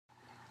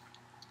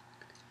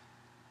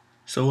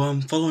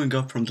Following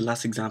up from the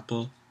last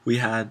example, we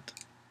had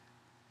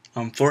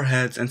 4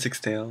 heads and 6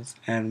 tails,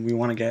 and we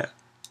want to get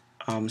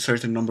a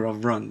certain number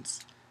of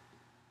runs.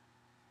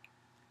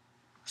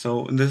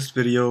 So in this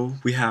video,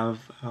 we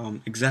have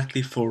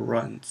exactly 4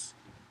 runs.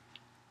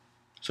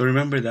 So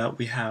remember that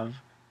we have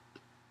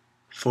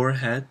 4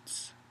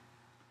 heads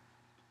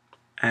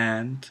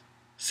and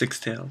 6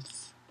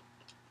 tails.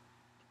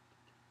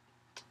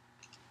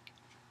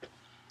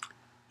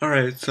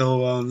 Alright,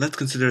 so let's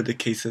consider the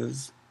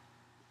cases.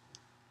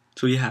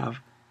 So you have,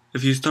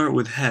 if you start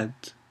with head,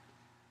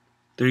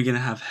 then you're going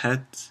to have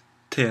heads,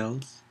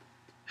 tails,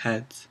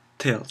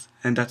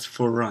 and that's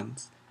 4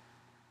 runs.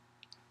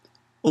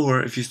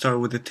 Or if you start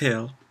with the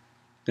tail,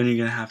 then you're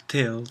going to have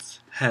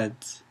tails,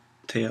 heads,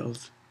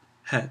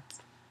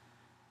 heads.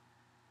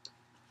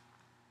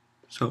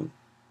 So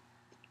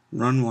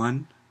run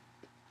 1,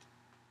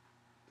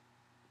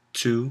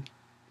 2,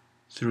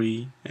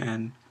 3,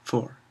 and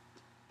 4.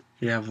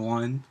 You have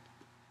 1,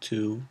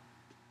 2,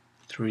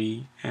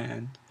 3,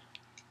 and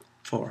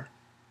 4.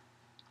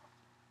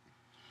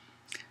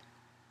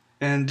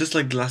 And just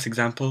like the last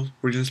example,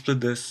 we're going to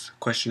split this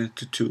question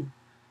into 2.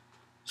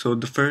 So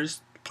the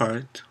first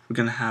part, we're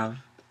going to have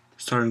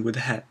starting with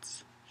the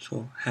heads.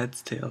 So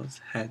heads, tails,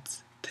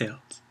 heads,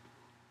 tails.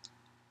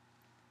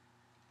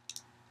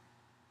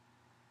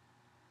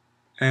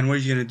 And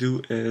what you're going to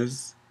do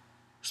is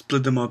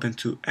split them up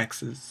into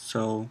x's.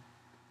 So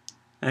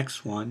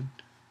x1,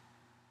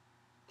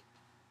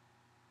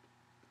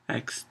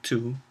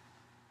 x2,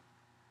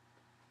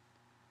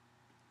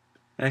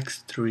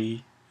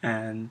 x3,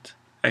 and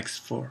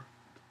x4.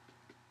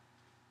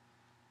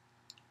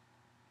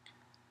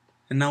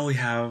 And now we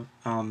have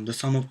the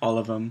sum of all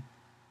of them.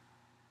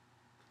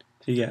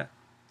 So you get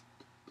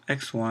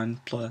x1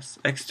 plus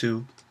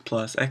x2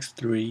 plus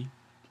x3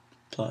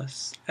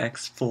 plus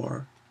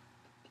x4.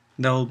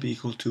 That will be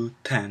equal to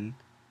 10,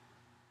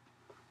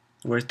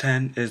 where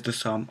 10 is the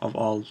sum of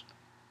all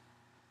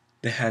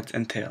the heads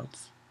and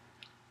tails.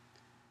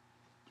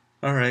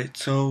 Alright,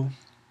 so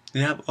we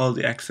have all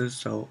the x's,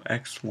 so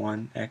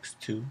x1,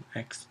 x2,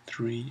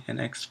 x3, and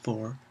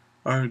x4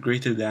 are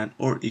greater than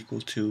or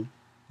equal to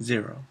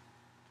 0.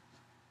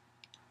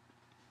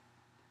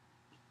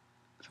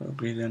 So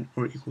greater than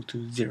or equal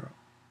to 0.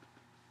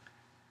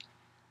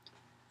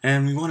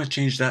 And we want to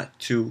change that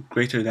to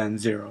greater than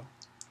 0.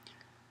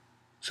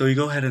 So you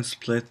go ahead and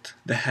split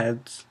the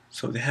heads.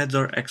 So the heads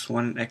are x1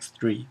 and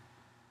x3.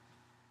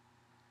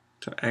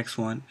 So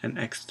x1 and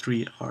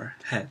x3 are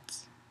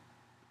heads.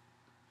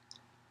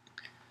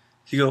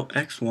 So you go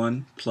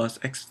x1 plus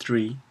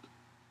x3,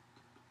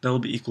 that will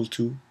be equal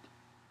to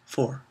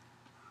 4.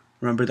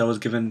 Remember that was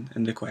given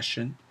in the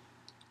question.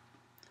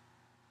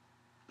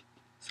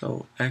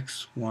 So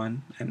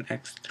x1 and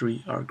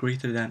x3 are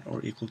greater than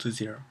or equal to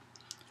 0.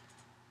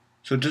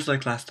 So just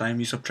like last time,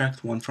 you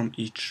subtract 1 from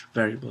each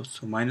variable.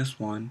 So minus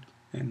 1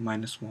 and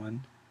minus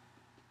 1.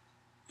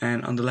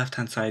 And on the left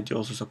hand side, you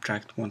also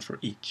subtract 1 for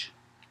each.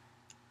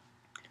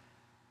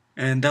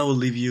 And that will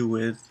leave you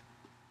with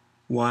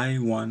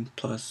y1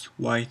 plus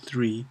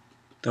y3,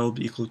 that will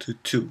be equal to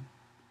 2.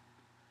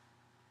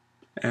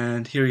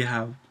 And here you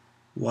have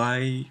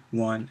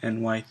y1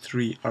 and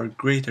y3 are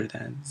greater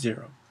than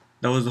 0.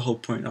 That was the whole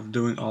point of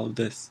doing all of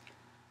this,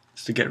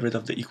 is to get rid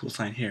of the equal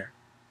sign here.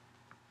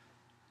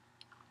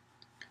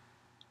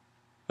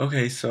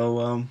 Okay,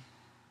 so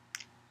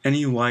any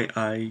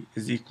yi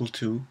is equal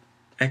to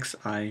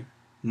xi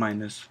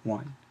minus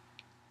 1.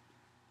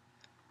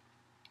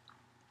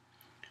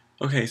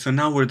 Okay, so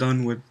now we're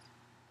done with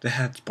the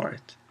heads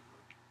part.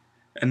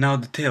 And now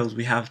the tails,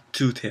 we have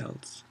 2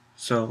 tails.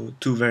 So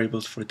 2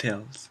 variables for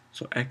tails.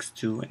 So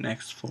x2 and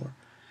x4.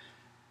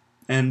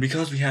 And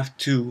because we have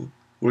 2,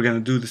 we're going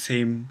to do the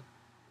same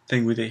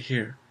thing we did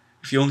here.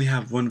 If you only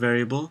have 1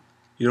 variable,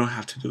 you don't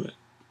have to do it.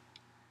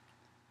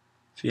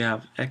 So you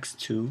have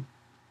x2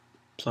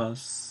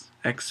 plus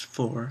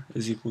x4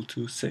 is equal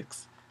to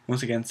 6.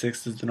 Once again,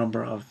 6 is the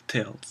number of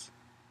tails.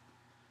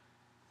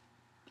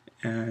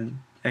 And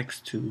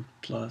x2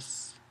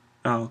 plus,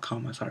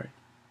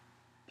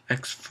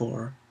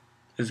 x4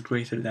 is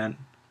greater than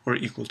or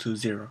equal to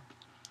 0.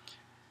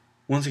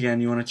 Once again,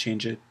 you want to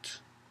change it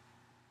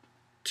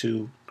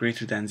to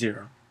greater than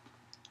 0.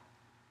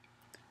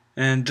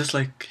 And just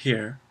like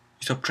here,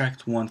 you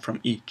subtract 1 from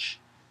each.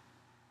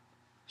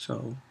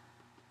 So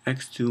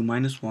x2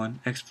 minus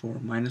 1,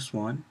 x4 minus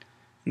 1,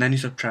 and then you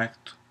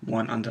subtract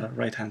 1 on the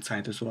right hand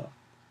side as well.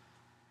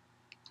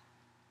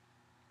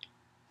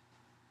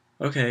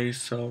 Okay,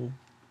 so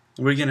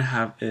what we're going to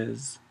have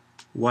is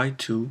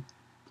y2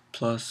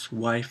 plus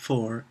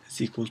y4 is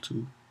equal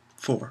to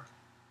 4.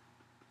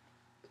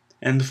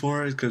 And the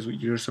 4 is because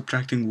you're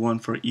subtracting 1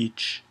 for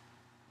each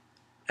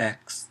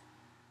x,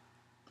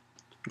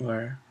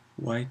 where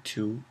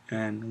y2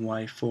 and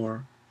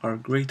y4 are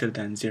greater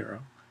than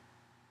 0.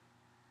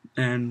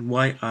 And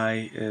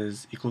yi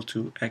is equal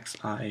to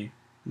xi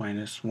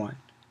minus 1.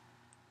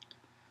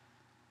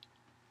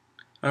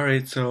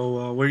 Alright,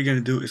 so what you're going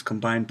to do is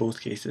combine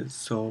both cases.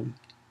 So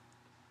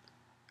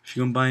if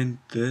you combine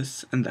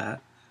this and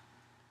that,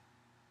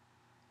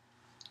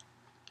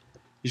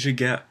 you should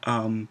get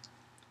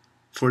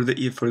for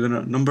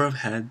the number of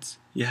heads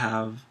you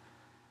have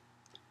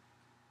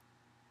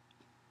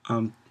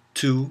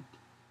 2.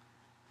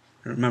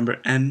 Remember,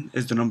 n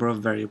is the number of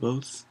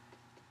variables,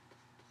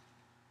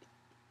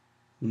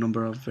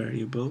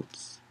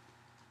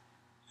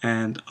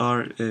 and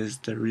r is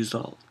the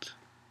result.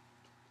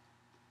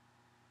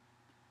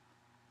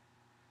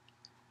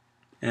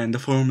 And the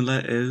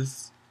formula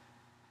is,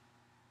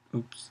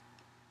 so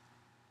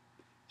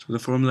the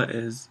formula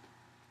is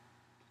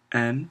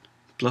n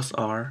plus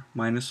r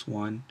minus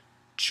 1,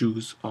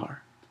 choose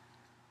r.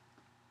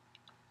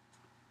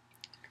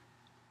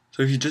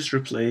 So if you just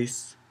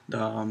replace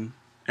the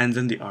n's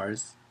and the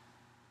r's,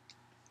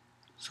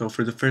 so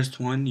for the first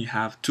one you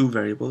have 2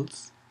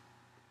 variables,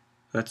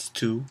 that's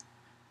 2,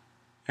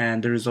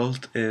 and the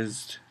result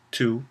is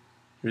 2,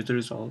 here's the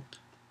result,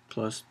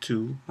 plus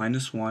 2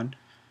 minus 1,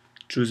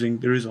 choosing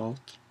the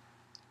result,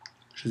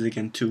 which is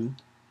again 2.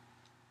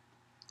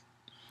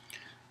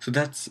 So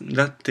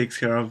that takes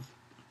care of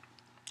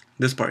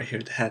this part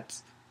here, the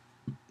heads.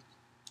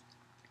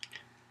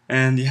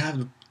 And you have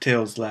the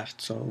tails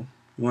left, so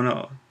you want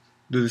to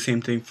do the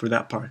same thing for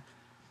that part.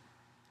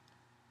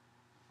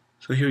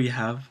 So here you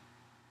have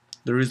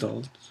the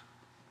result,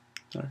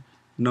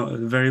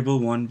 variable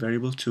 1,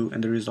 variable 2,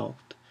 and the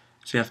result.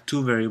 So you have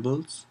 2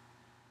 variables,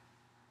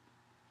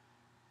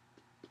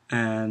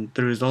 and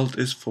the result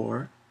is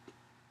 4,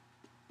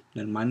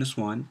 then minus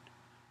 1,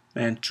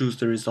 and choose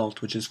the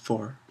result, which is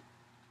 4.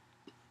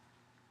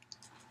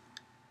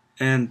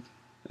 And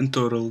in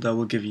total, that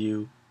will give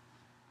you,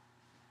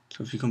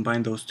 so if you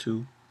combine those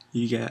two,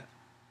 you get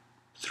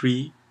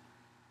 3,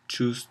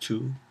 choose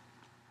 2,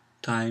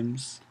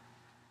 times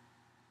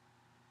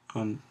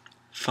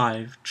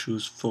 5,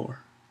 choose 4.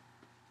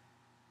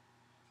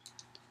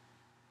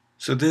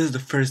 So this is the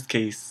first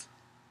case.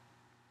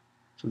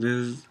 So this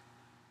is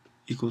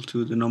equal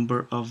to the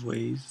number of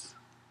ways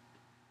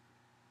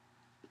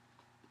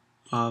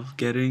of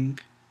getting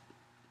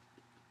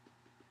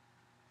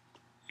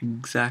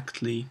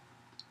exactly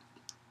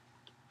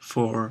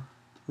 4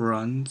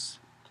 runs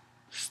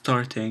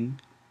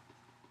starting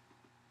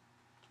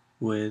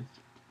with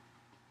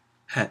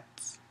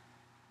heads.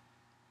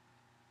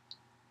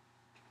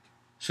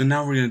 So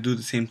now we're going to do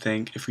the same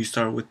thing if we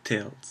start with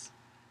tails.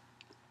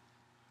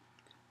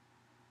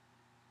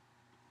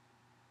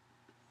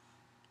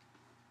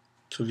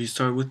 So if you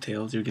start with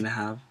tails, you're going to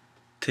have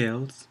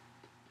tails,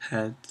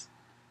 heads,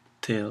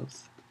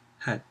 tails,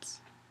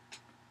 heads.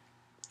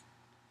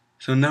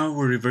 So now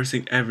we're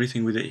reversing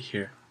everything we did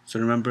here. So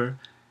remember,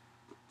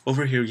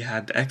 over here you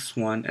had the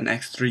x1 and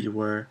x3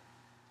 were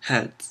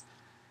heads,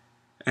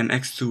 and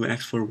x2 and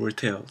x4 were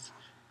tails.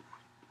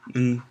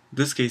 In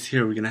this case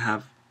here, we're going to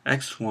have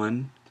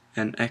x1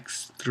 and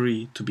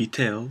x3 to be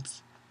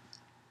tails,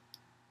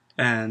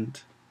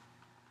 and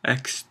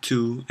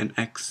x2 and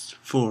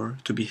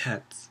x4 to be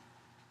heads.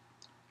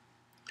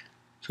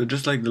 So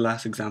just like the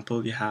last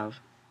example, you have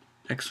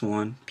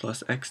x1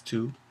 plus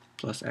x2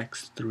 plus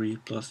x3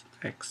 plus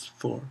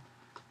x4.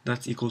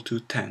 That's equal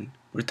to 10,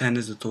 where 10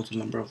 is the total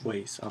number of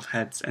ways of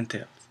heads and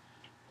tails.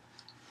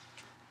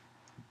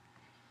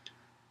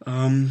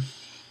 And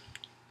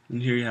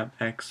here you have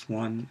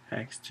x1,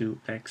 x2,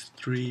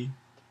 x3,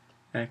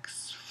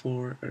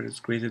 x4 is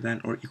greater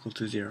than or equal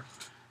to 0.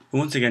 But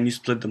once again, you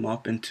split them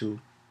up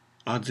into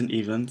odds and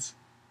evens.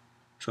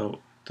 So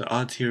the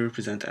odds here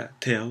represent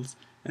tails,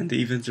 and the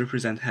evens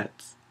represent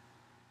heads.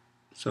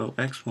 So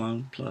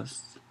x1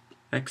 plus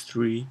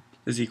x3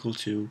 is equal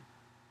to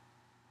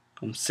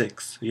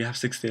 6. So you have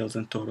 6 tails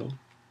in total.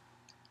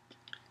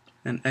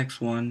 And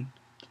x1,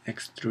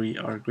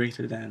 x3 are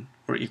greater than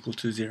or equal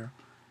to 0.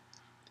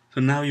 So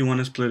now you want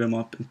to split them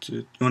up into,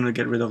 you want to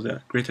get rid of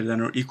the greater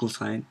than or equal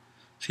sign.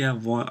 So you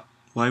have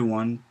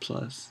y1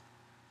 plus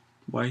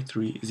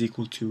y3 is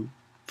equal to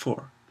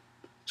 4.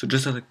 So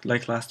just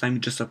like last time, you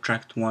just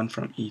subtract 1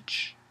 from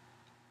each.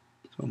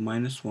 So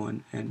minus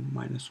 1 and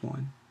minus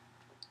 1.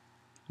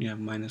 You have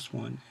minus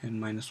 1 and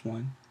minus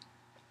 1.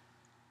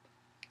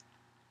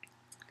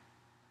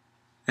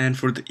 And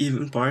for the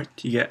even part,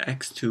 you get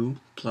x2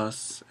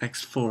 plus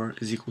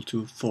x4 is equal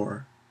to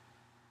 4.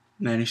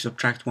 And then you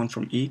subtract 1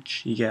 from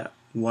each, you get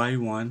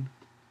y2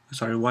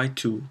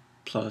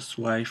 plus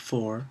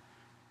y4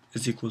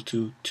 is equal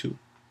to 2.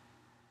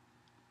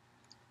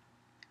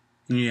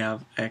 And you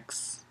have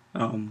x2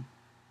 and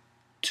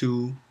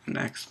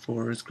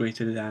x4 is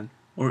greater than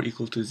or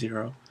equal to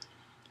 0.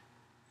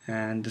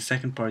 And the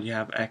second part, you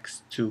have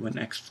x2 and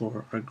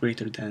x4 are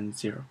greater than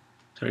 0.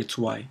 Sorry, it's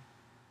y.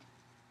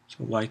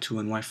 So y2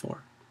 and y4.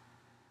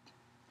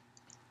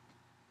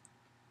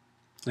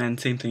 And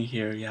same thing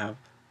here, you have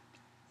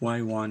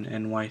y1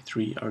 and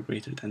y3 are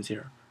greater than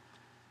 0.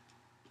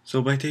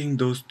 So by taking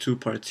those two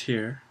parts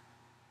here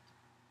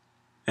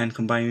and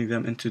combining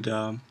them into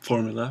the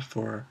formula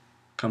for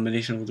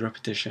combination with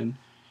repetition,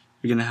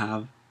 you're going to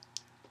have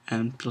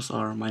n plus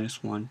r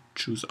minus 1,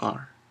 choose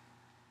r.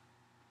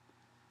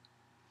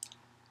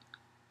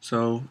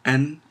 So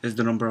n is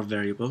the number of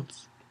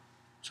variables.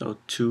 So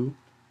 2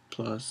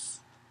 plus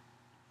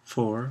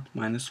 4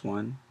 minus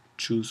 1,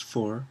 choose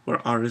 4,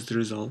 where r is the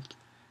result,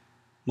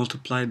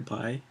 multiplied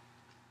by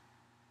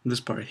this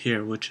part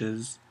here, which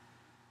is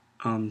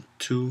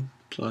 2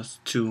 plus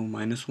 2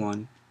 minus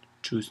 1,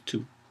 choose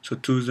 2. So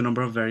 2 is the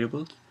number of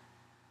variables,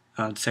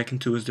 the second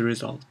 2 is the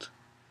result.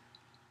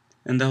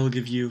 And that will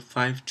give you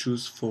 5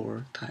 choose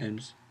 4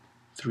 times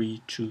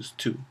 3 choose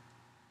 2.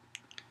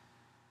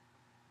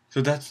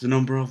 So that's the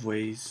number of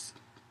ways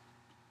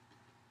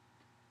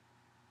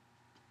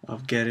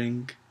of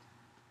getting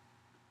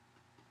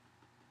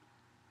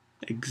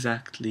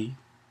exactly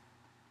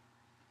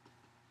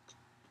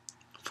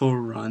 4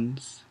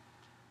 runs,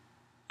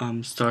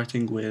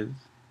 starting with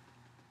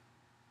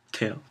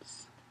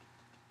tails.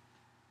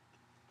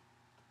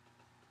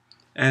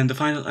 And the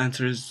final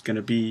answer is going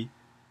to be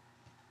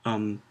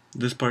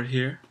this part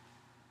here.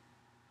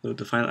 So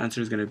the final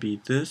answer is going to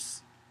be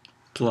this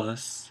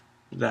plus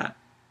that.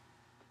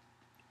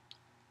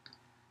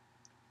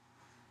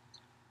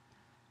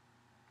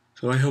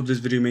 So I hope this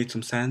video made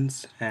some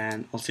sense,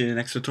 and I'll see you in the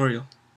next tutorial.